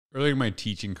Early in my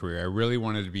teaching career, I really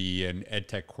wanted to be an ed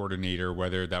tech coordinator,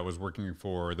 whether that was working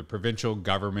for the provincial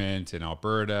government in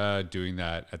Alberta, doing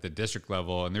that at the district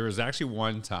level. And there was actually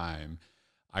one time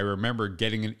I remember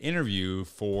getting an interview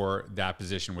for that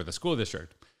position with a school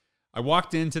district. I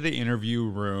walked into the interview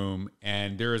room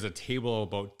and there is a table of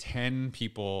about 10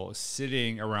 people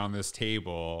sitting around this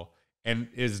table, and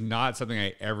it is not something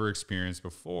I ever experienced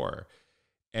before.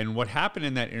 And what happened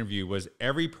in that interview was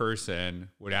every person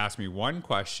would ask me one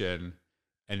question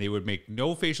and they would make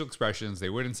no facial expressions. They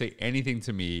wouldn't say anything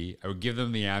to me. I would give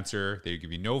them the answer. They would give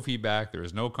me no feedback. There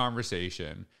was no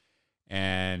conversation.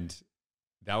 And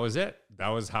that was it. That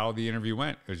was how the interview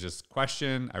went. It was just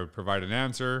question. I would provide an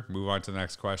answer, move on to the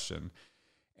next question.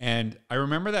 And I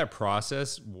remember that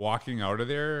process, walking out of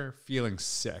there feeling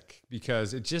sick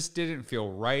because it just didn't feel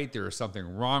right. There was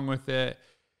something wrong with it.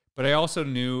 But I also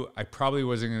knew I probably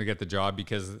wasn't going to get the job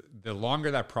because the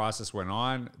longer that process went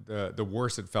on, the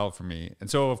worse it felt for me. And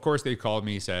so, of course, they called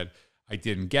me, said I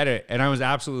didn't get it. And I was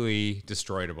absolutely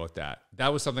destroyed about that.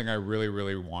 That was something I really,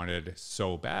 really wanted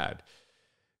so bad.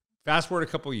 Fast forward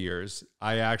a couple of years,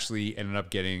 I actually ended up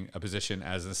getting a position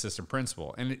as an assistant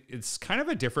principal. And it's kind of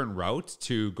a different route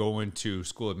to go into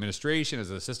school administration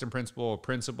as an assistant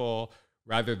principal,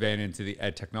 rather than into the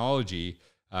educational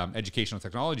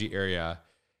technology area.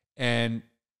 And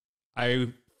I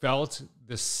felt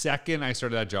the second I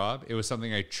started that job, it was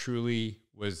something I truly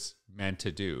was meant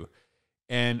to do.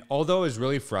 And although I was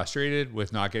really frustrated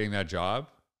with not getting that job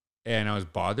and I was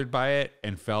bothered by it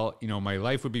and felt, my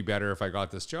life would be better if I got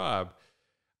this job,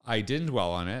 I didn't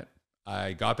dwell on it.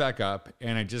 I got back up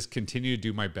and I just continued to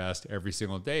do my best every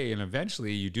single day. And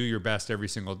eventually you do your best every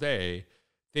single day.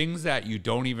 Things that you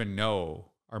don't even know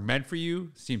are meant for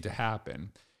you seem to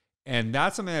happen. And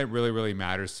that's something that really, really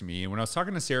matters to me. And when I was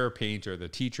talking to Sarah Painter, the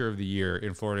teacher of the year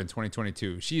in Florida in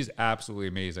 2022, she's absolutely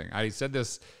amazing. I said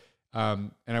this,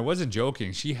 and I wasn't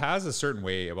joking. She has a certain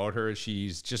way about her.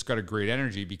 She's just got a great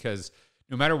energy because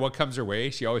no matter what comes her way,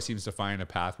 she always seems to find a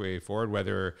pathway forward,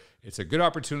 whether it's a good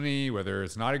opportunity, whether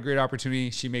it's not a great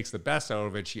opportunity, she makes the best out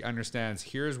of it. She understands,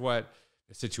 here's what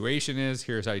the situation is,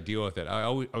 here's how I deal with it. I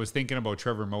was thinking about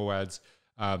Trevor Moawad's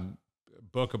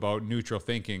book about neutral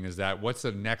thinking, is that what's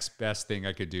the next best thing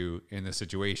I could do in this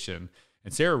situation?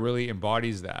 And Sarah really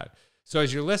embodies that. So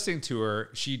as you're listening to her,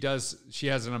 she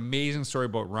has an amazing story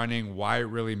about running, why it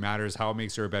really matters, how it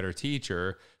makes her a better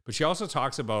teacher. But she also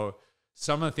talks about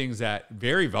some of the things that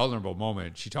very vulnerable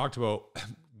moment. She talked about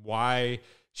why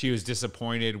she was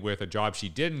disappointed with a job she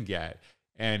didn't get.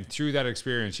 And through that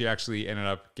experience, she actually ended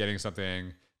up getting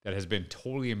something that has been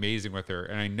totally amazing with her.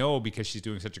 And I know because she's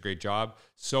doing such a great job,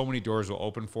 so many doors will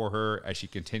open for her as she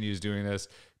continues doing this,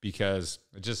 because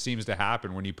it just seems to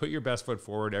happen when you put your best foot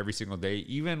forward every single day,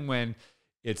 even when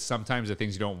it's sometimes the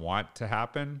things you don't want to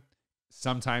happen,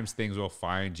 sometimes things will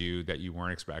find you that you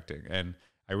weren't expecting. And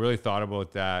I really thought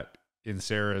about that in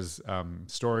Sarah's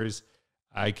stories.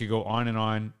 I could go on and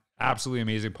on. Absolutely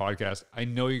amazing podcast. I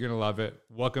know you're going to love it.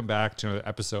 Welcome back to another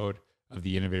episode of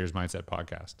the Innovators Mindset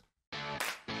Podcast.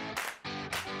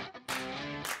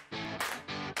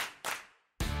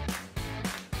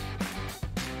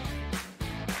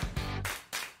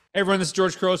 Hey everyone, this is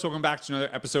George Couros. Welcome back to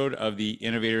another episode of the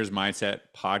Innovators Mindset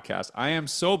Podcast. I am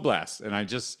so blessed, and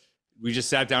we just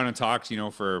sat down and talked,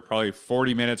 for probably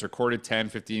 40 minutes, recorded 10,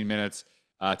 15 minutes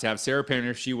to have Sarah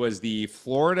Painter. She was the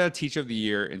Florida Teacher of the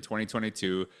Year in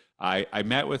 2022. I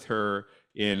met with her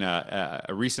in a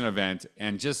recent event,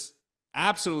 and just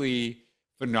absolutely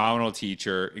phenomenal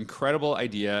teacher, incredible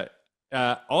idea,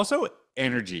 also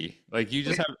energy. Like you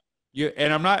just have you,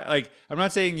 and I'm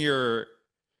not saying you're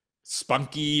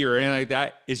spunky or anything like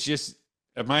that. It's just,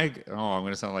 I'm going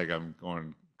to sound like I'm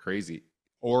going crazy.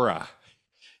 Aura.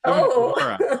 You have an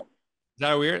aura. Is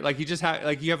that weird? Like you just have,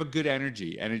 like you have a good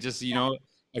energy, and it just,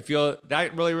 I feel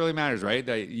that really, really matters, right?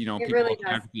 That, people really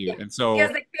connect with you. Yeah. And so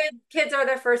because the kids are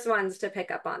the first ones to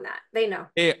pick up on that. They know.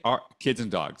 they are kids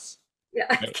and dogs. Yeah.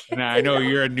 Right? And I know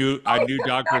you're a new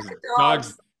dog person.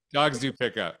 Dogs do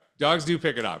pick up. Dogs do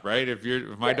pick it up, right? If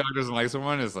my dog doesn't like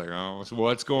someone, it's like, oh, so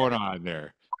what's going on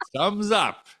there? Thumbs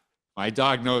up. My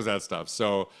dog knows that stuff.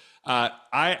 So I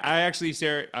actually,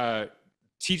 Sarah,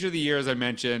 Teacher of the Year, as I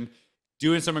mentioned,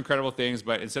 doing some incredible things.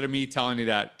 But instead of me telling you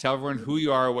that, tell everyone who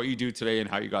you are, what you do today, and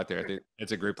how you got there. I think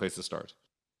it's a great place to start.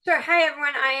 Sure. Hi,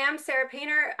 everyone. I am Sarah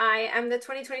Painter. I am the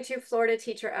 2022 Florida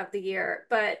Teacher of the Year.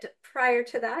 But prior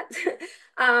to that,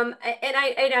 and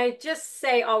I just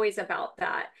say always about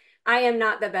that, I am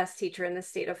not the best teacher in the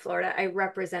state of Florida. I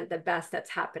represent the best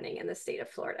that's happening in the state of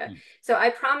Florida. So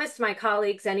I promised my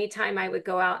colleagues anytime I would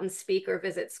go out and speak or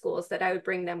visit schools that I would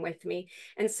bring them with me.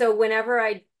 And so whenever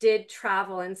I did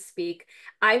travel and speak,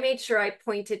 I made sure I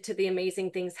pointed to the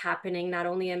amazing things happening, not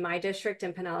only in my district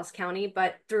in Pinellas County,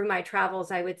 but through my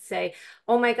travels, I would say,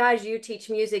 oh my gosh, you teach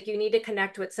music. You need to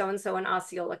connect with so-and-so in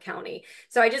Osceola County.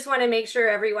 So I just want to make sure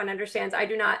everyone understands I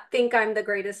do not think I'm the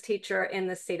greatest teacher in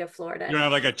the state of Florida. You don't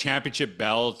have like a championship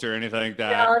belt or anything like No,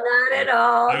 that? not at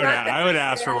all. Not that. I would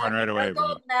ask for Yeah, one right no away, but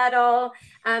gold medal.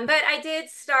 But I did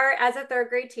start as a third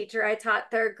grade teacher. I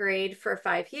taught third grade for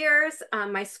 5 years.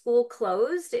 My school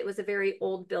closed. It was a very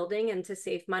old building, and to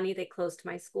save money, they closed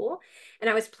my school. And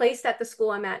I was placed at the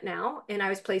school I'm at now, and I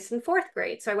was placed in fourth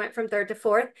grade. So I went from third to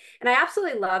fourth, and I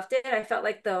absolutely loved it. I felt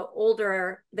like the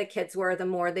older the kids were, the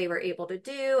more they were able to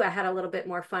do. I had a little bit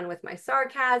more fun with my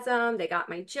sarcasm. They got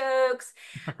my jokes.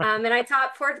 And I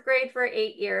taught fourth grade for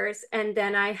 8 years. And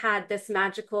then I had this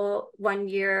magical 1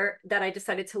 year that I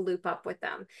decided to loop up with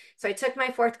them. So I took my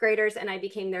fourth graders and I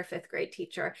became their fifth grade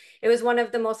teacher. It was one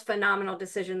of the most phenomenal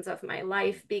decisions of my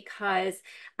life because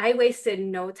I wasted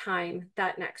no time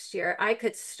that next year. I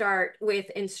could start with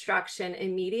instruction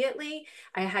immediately.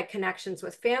 I had connections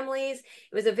with families.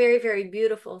 It was a very, very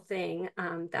beautiful thing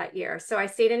that year. So I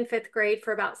stayed in fifth grade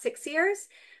for about 6 years.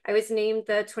 I was named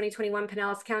the 2021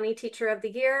 Pinellas County Teacher of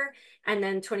the Year and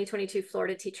then 2022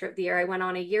 Florida Teacher of the Year. I went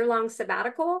on a year-long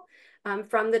sabbatical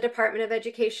from the Department of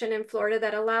Education in Florida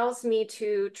that allows me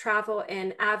to travel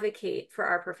and advocate for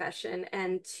our profession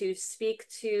and to speak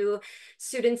to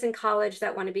students in college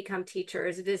that want to become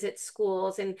teachers, visit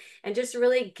schools, and just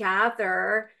really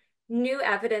gather new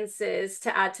evidences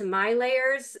to add to my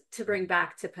layers to bring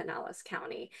back to Pinellas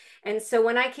County. And so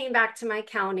when I came back to my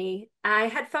county, I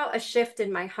had felt a shift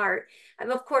in my heart. And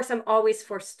of course, I'm always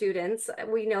for students.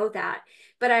 We know that.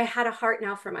 But I had a heart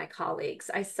now for my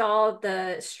colleagues. I saw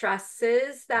the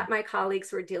stresses that my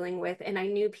colleagues were dealing with, and I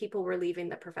knew people were leaving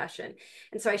the profession.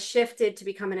 And so I shifted to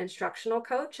become an instructional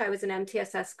coach. I was an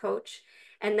MTSS coach.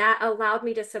 And that allowed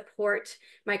me to support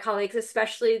my colleagues,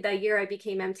 especially the year I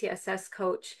became MTSS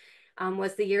coach.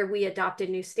 Was the year we adopted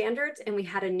new standards and we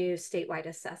had a new statewide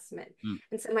assessment.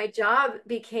 And so my job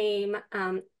became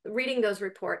reading those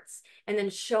reports and then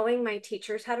showing my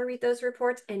teachers how to read those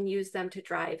reports and use them to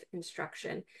drive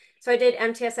instruction. So I did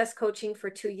MTSS coaching for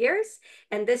 2 years.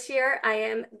 And this year I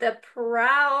am the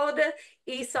proud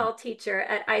ESOL teacher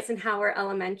at Eisenhower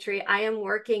Elementary. I am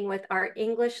working with our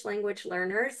English language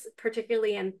learners,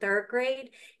 particularly in third grade,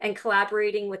 and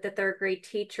collaborating with the third grade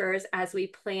teachers as we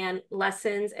plan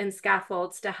lessons and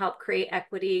scaffolds to help create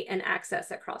equity and access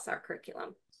across our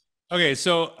curriculum. okay,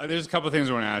 so there's a couple of things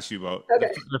I want to ask you about.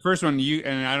 Okay. The first one,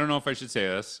 and I don't know if I should say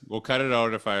this. We'll cut it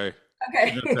out if I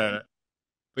Okay. said it.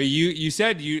 But you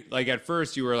said you like at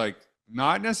first you were like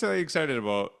not necessarily excited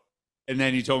about, and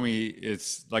then you told me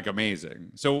it's like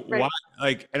amazing. So Right. why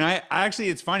like, and I actually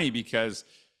it's funny because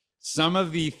some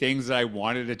of the things that I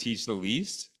wanted to teach the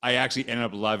least, I actually ended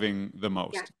up loving the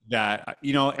most. Yeah. That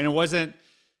and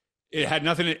it had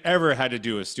nothing it ever had to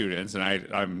do with students, and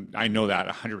I know that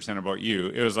 100% about you.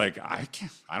 It was like I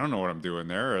don't know what I'm doing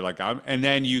there, or like and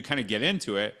then you kind of get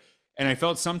into it, and I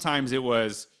felt sometimes it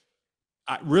was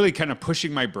really kind of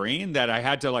pushing my brain that I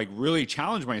had to like really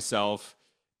challenge myself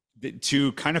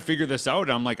to kind of figure this out.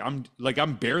 I'm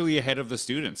I'm barely ahead of the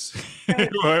students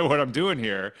what I'm doing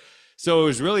here. So it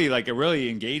was really like I really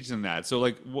engaged in that. So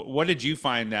like what did you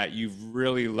find that you've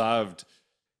really loved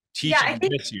Yeah, I teaching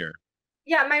think this year?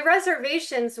 yeah, my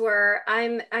reservations were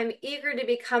I'm eager to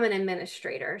become an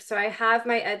administrator. So I have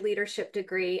my ed leadership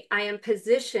degree. I am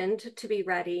positioned to be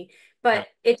ready, Yeah. but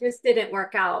it just didn't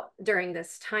work out during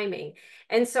this timing.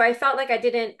 And so I felt like I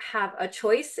didn't have a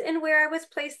choice in where I was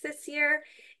placed this year.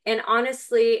 And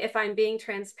honestly, if I'm being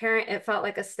transparent, it felt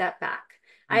like a step back.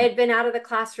 I Mm. had been out of the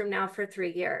classroom now for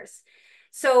 3 years.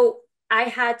 So I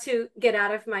had to get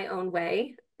out of my own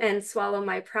way and swallow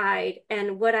my pride.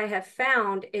 And what I have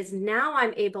found is now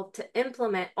I'm able to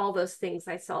implement all those things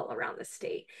I saw around the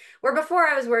state. Where before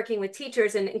I was working with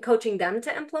teachers and coaching them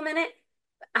to implement it,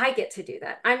 I get to do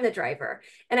that. I'm the driver.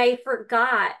 And I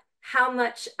forgot how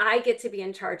much I get to be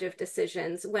in charge of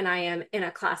decisions when I am in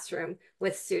a classroom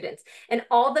with students. And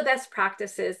all the best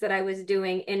practices that I was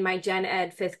doing in my gen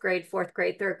ed fifth grade, fourth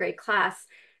grade, third grade class,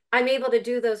 I'm able to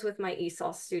do those with my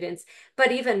ESOL students,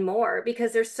 but even more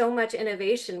because there's so much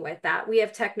innovation with that. We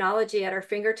have technology at our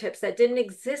fingertips that didn't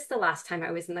exist the last time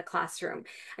I was in the classroom.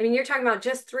 I mean, you're talking about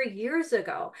just 3 years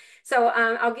ago. So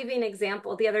I'll give you an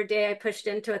example. The other day I pushed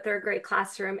into a third grade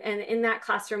classroom, and in that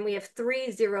classroom we have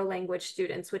 3 zero language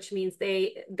students, which means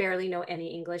they barely know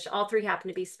any English. All 3 happen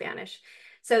to be Spanish.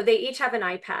 So they each have an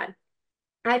iPad.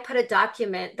 I put a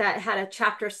document that had a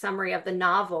chapter summary of the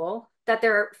novel that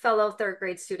their fellow third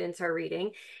grade students are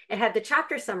reading. It had the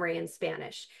chapter summary in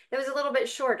Spanish. It was a little bit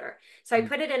shorter. So I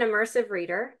put it in immersive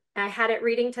reader. I had it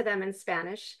reading to them in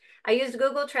Spanish. I used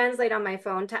Google Translate on my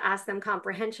phone to ask them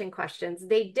comprehension questions.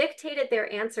 They dictated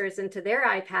their answers into their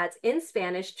iPads in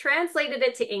Spanish, translated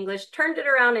it to English, turned it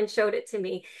around and showed it to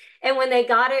me. And when they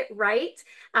got it right,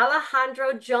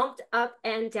 Alejandro jumped up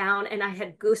and down and I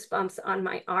had goosebumps on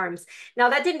my arms. Now,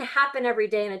 that didn't happen every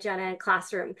day in a Gen Ed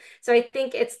classroom. So I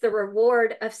think it's the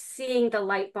reward of seeing the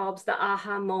light bulbs, the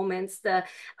aha moments, the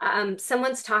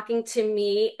someone's talking to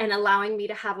me and allowing me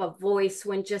to have a voice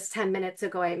when just 10 minutes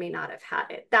ago I may not have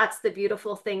had it. That's the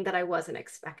beautiful thing that I wasn't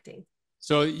expecting.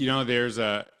 So, there's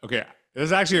okay,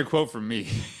 there's actually a quote from me.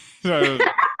 So,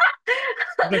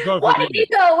 what, Nico? What are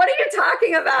you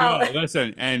talking about? No,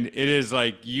 listen, and it is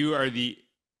like you are the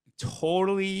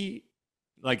totally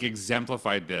like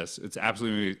exemplified this. It's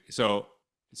absolutely so.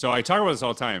 So I talk about this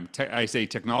all the time. I say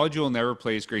technology will never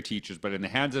replace great teachers, but in the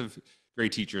hands of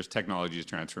great teachers, technology is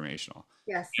transformational.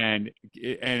 Yes. And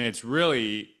it's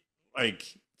really like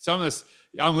some of this.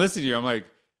 I'm listening to you. I'm like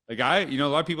a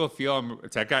lot of people feel I'm a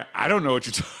tech guy. I don't know what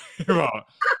you're talking about.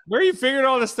 Where are you figuring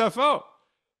all this stuff out?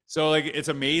 So like, it's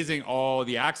amazing, all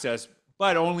the access,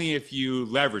 but only if you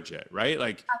leverage it, right?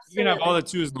 Like you can have all the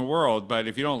tools in the world, but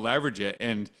if you don't leverage it,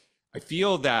 and I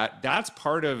feel that that's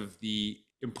part of the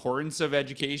importance of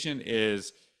education,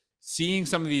 is seeing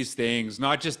some of these things,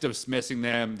 not just dismissing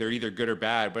them, they're either good or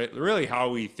bad, but really how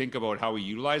we think about how we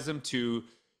utilize them to,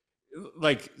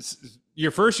 like,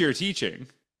 your first year teaching,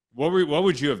 what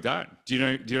would you have done? Do you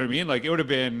know what I mean? Like, it would have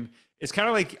been, it's kind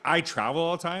of like, I travel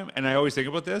all the time and I always think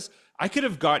about this. I could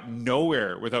have got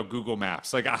nowhere without Google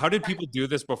Maps. Like, how did people do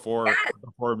this before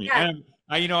me? Yes.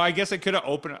 And I guess I could have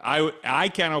opened. I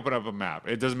can't open up a map.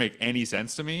 It doesn't make any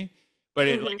sense to me. But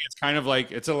it's kind of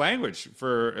like, it's a language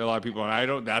for a lot of people, and I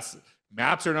don't.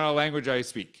 Maps are not a language I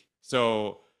speak.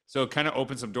 So it kind of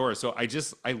opens some doors. So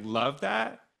I love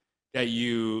that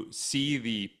you see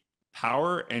the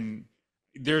power, and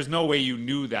there's no way you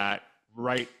knew that,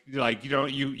 right? Like,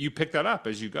 you pick that up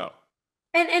as you go.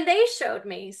 And they showed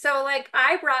me. So like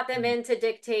I brought them in to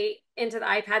dictate into the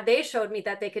iPad. They showed me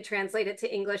that they could translate it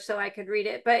to English so I could read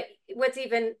it. But what's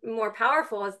even more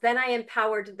powerful is then I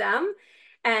empowered them.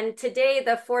 And today,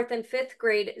 the fourth and fifth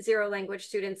grade zero language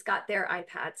students got their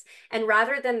iPads. And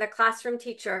rather than the classroom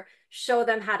teacher show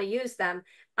them how to use them,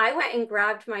 I went and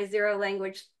grabbed my zero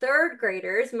language third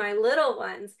graders, my little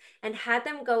ones, and had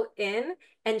them go in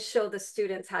and show the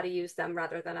students how to use them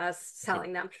rather than us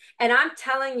telling them. And I'm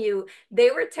telling you, they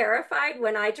were terrified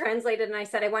when I translated and I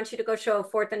said, I want you to go show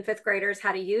fourth and fifth graders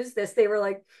how to use this. They were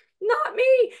like, not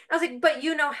me. I was like, but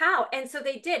you know how. And so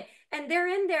they did. And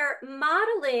they're in there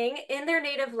modeling in their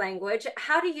native language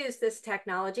how to use this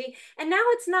technology. And now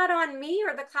it's not on me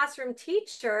or the classroom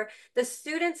teacher. The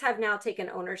students have now taken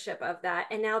ownership of that.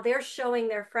 And now they're showing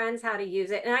their friends how to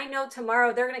use it. And I know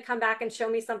tomorrow they're going to come back and show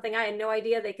me something I had no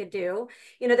idea they could do.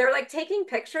 They're like taking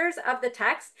pictures of the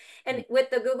text, and with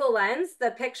the Google Lens,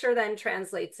 the picture then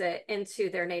translates it into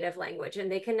their native language.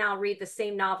 And they can now read the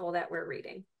same novel that we're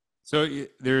reading. So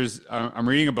I'm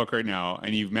reading a book right now,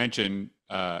 and you've mentioned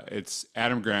it's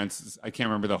Adam Grant's. I can't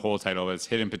remember the whole title, but it's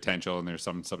Hidden Potential, and there's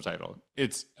some subtitle.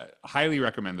 It's highly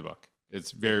recommend the book.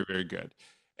 It's very, very good,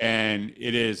 and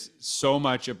it is so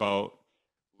much about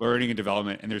learning and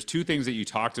development. And there's two things that you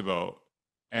talked about.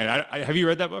 And have you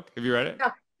read that book? Have you read it?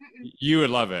 No. You would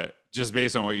love it, just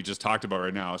based on what you just talked about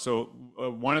right now. So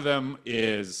one of them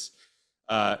is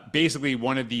basically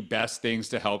one of the best things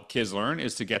to help kids learn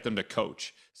is to get them to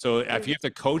coach. So if you have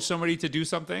to coach somebody to do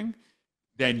something,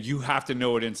 then you have to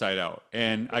know it inside out.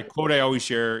 And a quote I always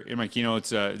share in my keynotes,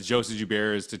 Joseph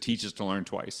Joubert, is to teach us to learn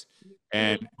twice.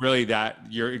 And really that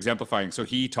you're exemplifying. So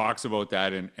he talks about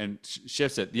that and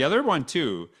shifts it. The other one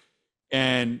too,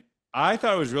 and I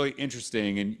thought it was really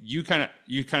interesting, and you kind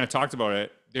of talked about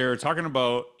it. They're talking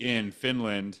about in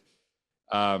Finland,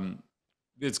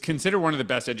 it's considered one of the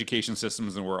best education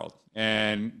systems in the world.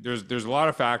 And there's a lot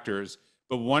of factors,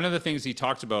 but one of the things he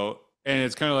talked about, and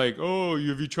it's kind of like, oh,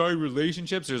 have you tried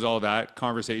relationships? There's all that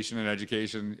conversation and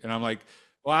education. And I'm like,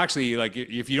 well, actually, like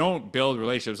if you don't build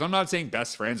relationships, I'm not saying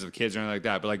best friends with kids or anything like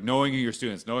that, but like knowing your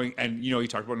students, and you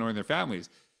talked about knowing their families.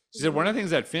 She said one of the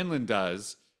things that Finland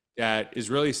does that is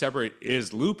really separate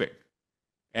is looping.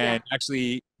 And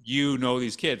actually,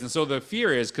 these kids. And so the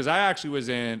fear is, because I actually was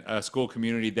in a school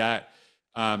community that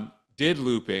did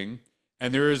looping,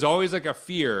 and there is always like a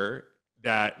fear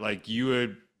that like you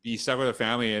would be stuck with a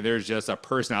family and there's just a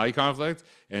personality conflict.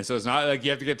 And so it's not like you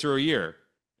have to get through a year.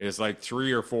 It's like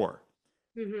 3 or 4.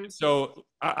 So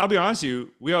I'll be honest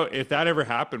with you, if that ever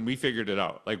happened, we figured it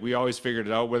out. Like we always figured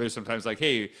it out, whether sometimes like,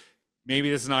 hey, maybe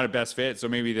this is not a best fit. So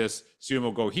maybe this student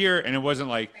will go here. And it wasn't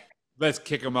like, let's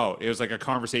kick them out. It was like a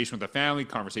conversation with the family,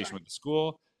 conversation with the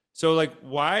school. So like,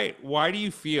 why do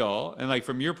you feel, and like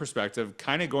from your perspective,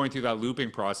 kind of going through that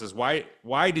looping process,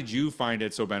 why did you find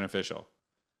it so beneficial?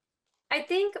 I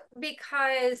think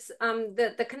because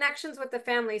the connections with the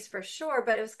families for sure,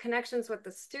 but it was connections with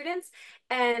the students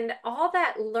and all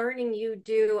that learning you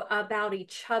do about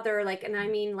each other, like, and I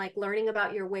mean like learning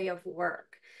about your way of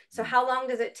work. So how long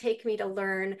does it take me to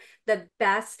learn the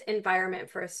best environment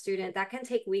for a student? That can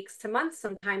take weeks to months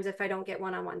sometimes if I don't get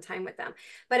one-on-one time with them.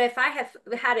 But if I have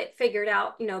had it figured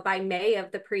out, you know, by May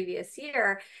of the previous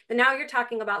year, then now you're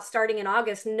talking about starting in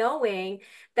August, knowing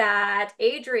that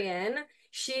Adrian,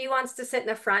 she wants to sit in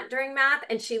the front during math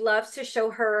and she loves to show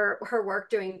her work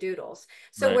doing doodles.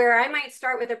 So Right. where I might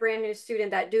start with a brand new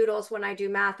student that doodles when I do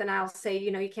math, and I'll say, you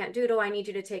know, you can't doodle, I need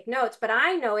you to take notes. But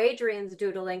I know Adrian's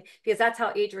doodling because that's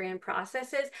how Adrian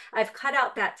processes. I've cut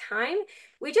out that time.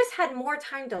 We just had more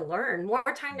time to learn, more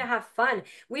time to have fun.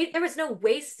 There was no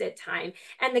wasted time.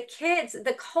 And the kids,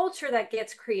 the culture that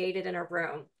gets created in a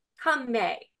room come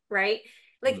May, right?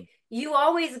 Mhm. Like you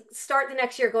always start the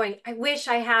next year going, I wish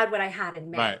I had what I had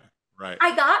in May. Right. Right.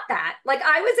 I got that. Like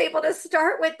I was able to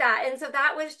start with that. And so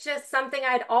that was just something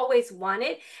I'd always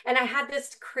wanted. And I had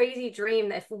this crazy dream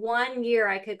that if one year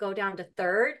I could go down to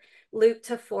third, loop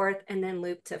to fourth, and then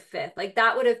loop to fifth. Like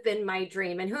that would have been my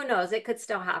dream. And who knows, it could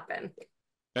still happen.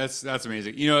 That's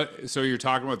amazing. You know, so you're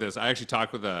talking about this. I actually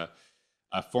talked with a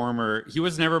former, he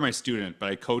was never my student, but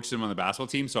I coached him on the basketball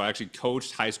team. So I actually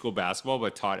coached high school basketball,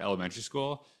 but taught elementary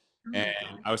school. Oh And my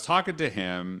God. I was talking to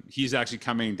him. He's actually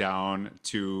coming down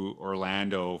to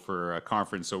Orlando for a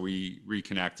conference. So we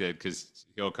reconnected because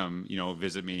he'll come, you know,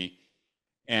 visit me.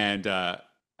 And I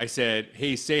said,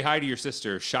 hey, say hi to your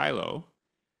sister, Shiloh.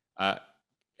 Uh,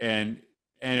 and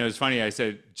and it was funny. I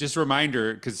said, just a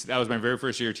reminder, because that was my very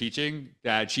first year teaching,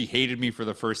 that she hated me for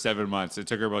the first 7 months. It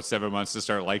took her about 7 months to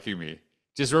start liking me.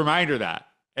 Just a reminder that.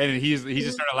 And he just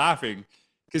Mhm. started laughing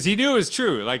because he knew it was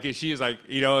true. Like she was like,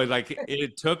 you know, like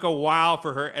it took a while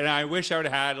for her, and I wish I would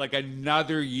have had like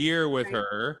another year with Right,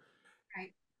 her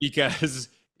right. because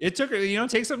it took, you know,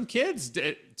 take some kids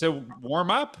to warm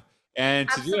up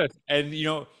and to do it. Absolutely. And you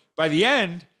know, by the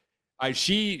end,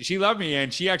 she loved me,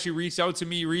 and she actually reached out to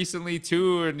me recently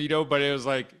too. And you know, but it was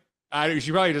like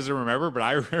she probably doesn't remember, but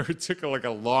I remember it took like a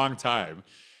long time.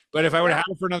 But if I would have Yeah,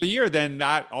 had it for another year, then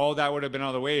that all that would have been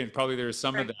on the way, and probably there's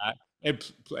some of right. that.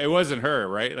 It wasn't her,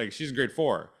 right? Like she's in grade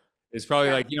four. It's probably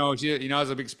Yeah. like, you know, she, you know, as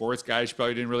a big sports guy, she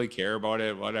probably didn't really care about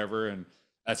it, whatever. And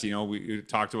that's, you know, we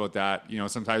talked about that. You know,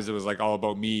 sometimes it was like all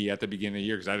about me at the beginning of the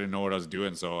year because I didn't know what I was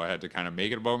doing, so I had to kind of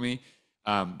make it about me.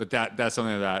 But that's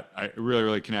something that I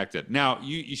really connected. Now,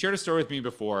 you shared a story with me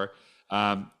before.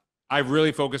 I've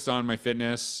really focused on my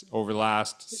fitness over the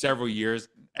last several years,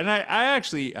 and I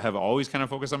actually have always kind of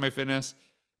focused on my fitness,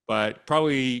 but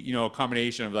probably, you know, a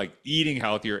combination of like eating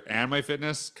healthier and my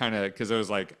fitness, kind of because I was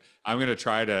like, I'm gonna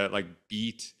try to like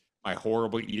beat my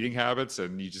horrible eating habits,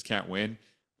 and you just can't win.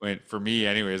 When for me,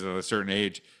 anyways, at a certain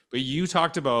age. But you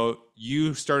talked about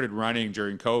you started running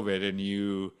during COVID, and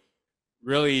you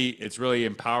really, it's really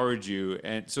empowered you.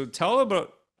 And so tell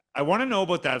about, I want to know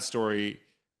about that story,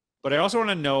 but I also want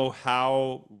to know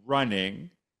how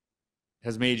running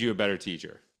has made you a better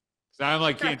teacher. So I'm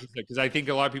like Sure. interested because I think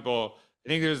a lot of people, I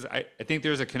think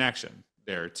there's a connection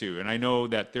there too. And I know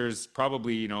that there's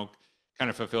probably, you know, kind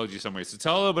of fulfilled you some way. So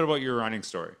tell a little bit about your running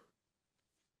story.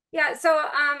 Yeah, so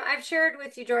I've shared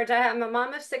with you, George, I'm a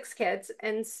mom of six kids.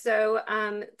 And so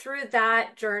through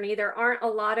that journey, there aren't a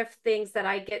lot of things that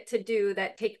I get to do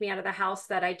that take me out of the house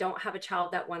that I don't have a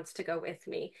child that wants to go with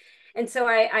me. And so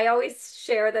I always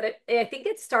share that I think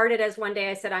it started as one day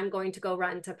I said, I'm going to go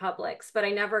run to Publix, but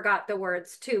I never got the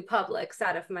words to Publix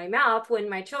out of my mouth. When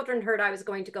my children heard I was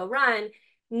going to go run,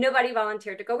 nobody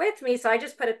volunteered to go with me. So I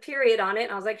just put a period on it.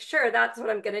 And I was like, sure, that's what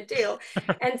I'm going to do.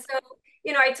 And so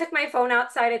you know, I took my phone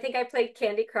outside. I think I played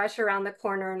Candy Crush around the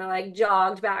corner and I like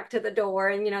jogged back to the door.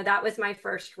 And, you know, that was my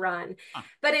first run. Huh.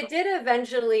 But it did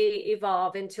eventually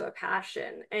evolve into a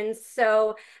passion. And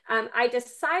so I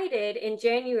decided in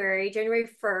January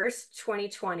 1st,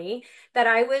 2020, that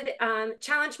I would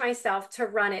challenge myself to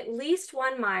run at least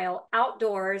 1 mile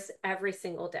outdoors every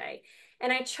single day.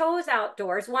 And I chose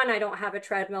outdoors. One, I don't have a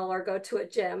treadmill or go to a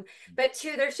gym. But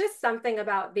two, there's just something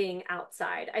about being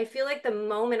outside. I feel like the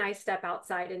moment I step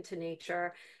outside into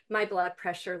nature, my blood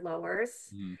pressure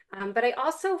lowers. Mhm. But I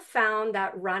also found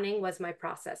that running was my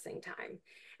processing time.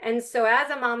 And so as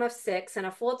a mom of six and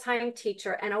a full-time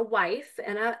teacher and a wife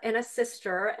and a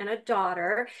sister and a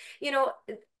daughter, you know,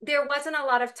 there wasn't a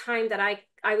lot of time that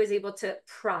I was able to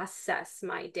process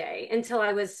my day until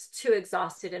I was too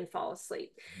exhausted and fall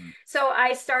asleep. Mhm. So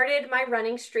I started my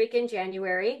running streak in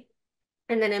January.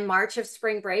 And then in March of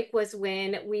spring break was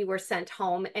when we were sent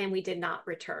home and we did not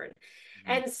return. Mhm.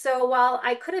 And so while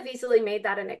I could have easily made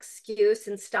that an excuse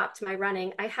and stopped my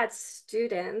running, I had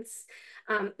students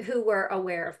who were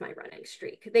aware of my running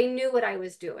streak. They knew what I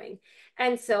was doing.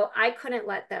 And so I couldn't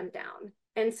let them down.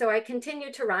 And so I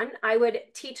continued to run. I would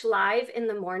teach live in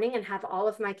the morning and have all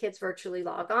of my kids virtually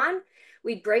log on.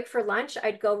 We'd break for lunch.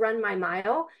 I'd go run my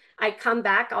mile. I'd come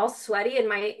back all sweaty in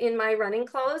my running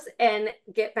clothes and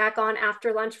get back on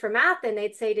after lunch for math. And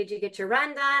they'd say, "Did you get your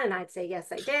run done?" And I'd say,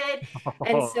 "Yes, I did."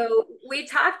 And so we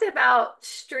talked about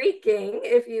streaking,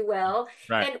 if you will,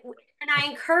 Right. and I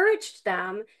encouraged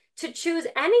them to choose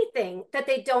anything that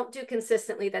they don't do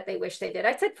consistently that they wish they did.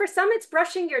 I said, for some, it's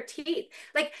brushing your teeth.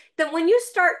 Like then when you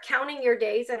start counting your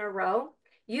days in a row,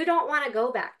 you don't want to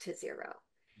go back to zero.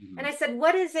 And Mhm. I said,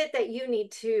 what is it that you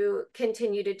need to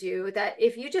continue to do that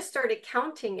if you just started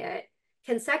counting it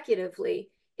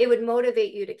consecutively, it would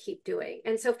motivate you to keep doing?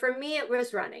 And so for me, it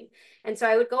was running. And so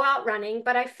I would go out running,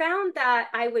 but I found that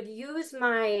I would use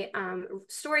my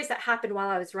stories that happened while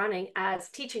I was running as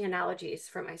teaching analogies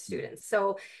for my students.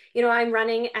 So, you know, I'm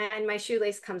running and my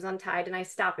shoelace comes untied and I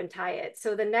stop and tie it.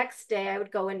 So the next day I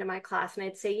would go into my class and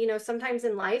I'd say, you know, sometimes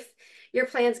in life, your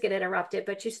plans get interrupted,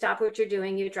 but you stop what you're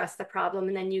doing, you address the problem,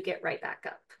 and then you get right back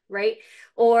up, right?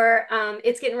 Or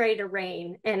it's getting ready to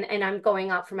rain and I'm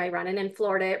going out for my run. And in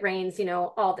Florida, it rains, you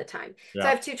know, all the time. So I Yeah.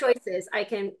 have two choices. I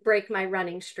can break my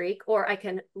running streak or I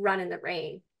can run in the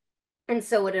rain. And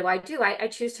so what do? I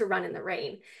choose to run in the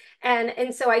rain.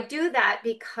 And so I do that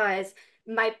because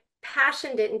my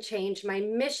passion didn't change, my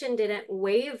mission didn't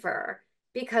waver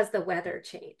because the weather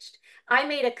changed. I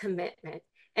made a commitment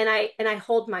and I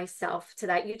hold myself to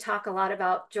that. You talk a lot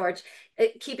about George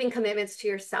keeping commitments to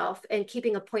yourself and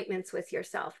keeping appointments with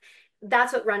yourself.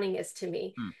 That's what running is to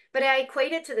me. Hmm. But I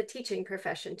equate it to the teaching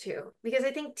profession too, because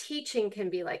I think teaching can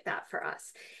be like that for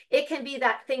us. It can be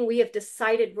that thing we have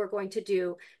decided we're going to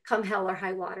do come hell or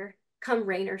high water, come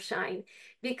rain or shine.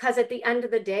 Because at the end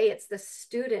of the day, it's the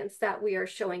students that we are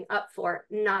showing up for,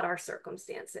 not our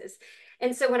circumstances.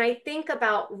 And so when I think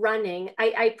about running,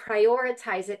 I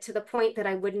prioritize it to the point that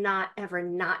I would not ever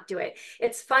not do it.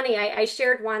 It's funny, I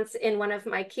shared once in one of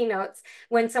my keynotes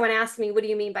when someone asked me, what do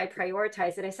you mean by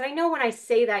prioritize it? I said, I know when I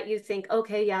say that, you think,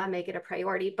 okay, yeah, make it a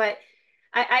priority. But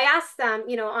I asked them,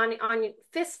 you know, on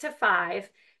fist to five,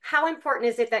 how important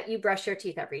is it that you brush your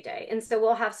teeth every day? And so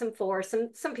we'll have some four,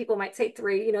 some people might say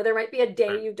three, you know, there might be a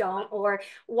day you don't, or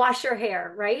wash your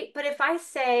hair, right? But if I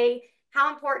say,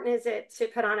 how important is it to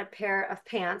put on a pair of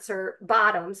pants or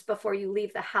bottoms before you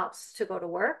leave the house to go to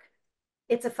work?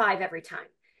 It's a five every time.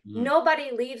 Mhm.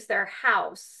 Nobody leaves their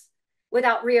house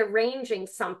without rearranging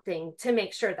something to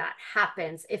make sure that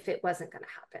happens if it wasn't going to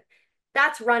happen.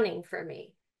 That's running for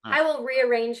me. Huh. I will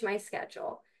rearrange my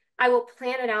schedule. I will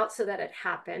plan it out so that it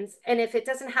happens. And if it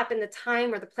doesn't happen the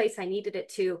time or the place I needed it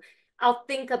to, I'll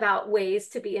think about ways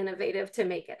to be innovative to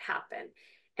make it happen.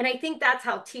 And I think that's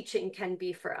how teaching can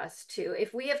be for us too.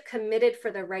 If we have committed for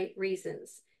the right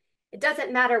reasons, it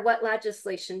doesn't matter what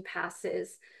legislation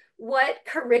passes, what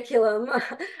curriculum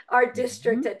our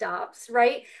district Mhm. adopts,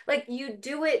 right? Like you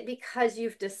do it because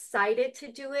you've decided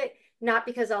to do it, not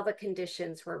because all the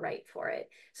conditions were right for it.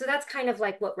 So that's kind of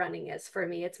like what running is for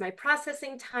me. It's my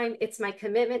processing time, it's my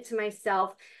commitment to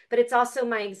myself, but it's also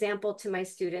my example to my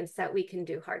students that we can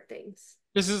do hard things.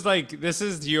 This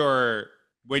is your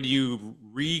when you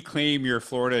reclaim your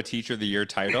Florida Teacher of the Year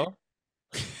title.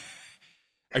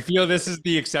 I feel this is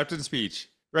the acceptance speech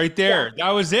right Yeah. there.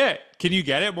 That was it. Can you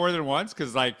get it more than once?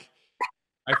 Because like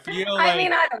I feel I like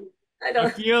mean, I I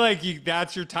don't. feel like you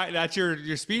that's that's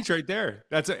your speech right there.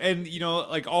 And you know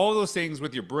like all those things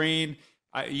with your brain.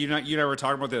 You and I were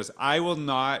talking about this. I will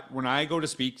not when I go to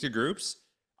speak to groups.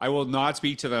 I will not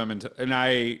speak to them and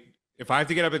I if I have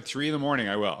to get up at 3 in the morning,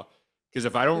 I will because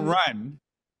if I don't Mhm. run,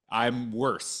 I'm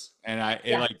worse. And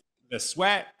Yeah. like the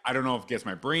sweat. I don't know if it gets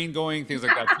my brain going, things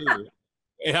like that too.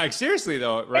 Like seriously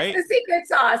though, It's right? the secret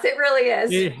sauce. It really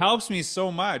is. It helps me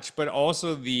so much, but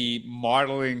also the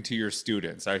modeling to your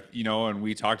students. And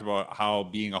we talked about how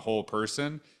being a whole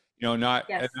person, not,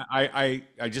 and Yes.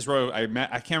 I just wrote, I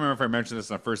can't remember if I mentioned this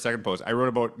in the first, second post. I wrote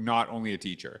about not only a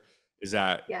teacher, is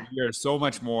that Yeah. we are so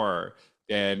much more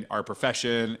than our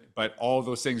profession, but all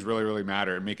those things really, really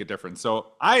matter and make a difference.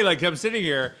 So I'm sitting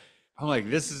here, I'm like,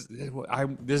 was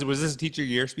this a teacher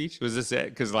year speech? Was this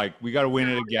it? Cause like, we got to win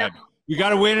it again. We got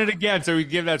to win it again so we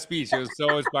give that speech. It was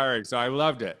so inspiring. So I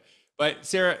loved it. But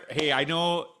Sarah, hey, I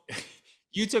know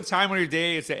you took time on your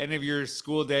day. It's the end of your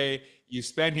school day. You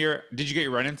spent here. Did you get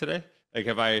your run in today? Like,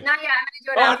 have I? Not yet.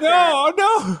 I'm Oh gonna do it after. no! Oh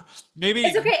no! It's Maybe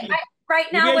okay. Right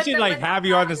maybe now I with should the like with have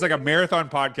you on this like a marathon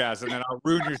podcast, and then I'll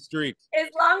ruin your streak. as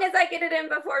long as I get it in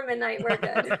before midnight, we're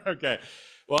good. Okay.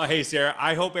 Well, hey, Sarah,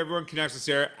 I hope everyone connects with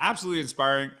Sarah. Absolutely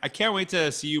inspiring. I can't wait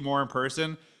to see you more in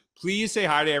person. Please say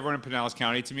hi to everyone in Pinellas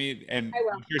County to me. And I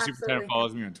will. I'm sure Superintendent Absolutely.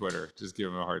 follows me on Twitter. Just give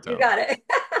him a hard You time. got it.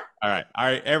 All right. All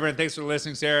right, everyone. Thanks for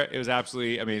listening, Sarah. It was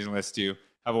absolutely amazing to listen to you.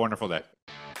 Have a wonderful day.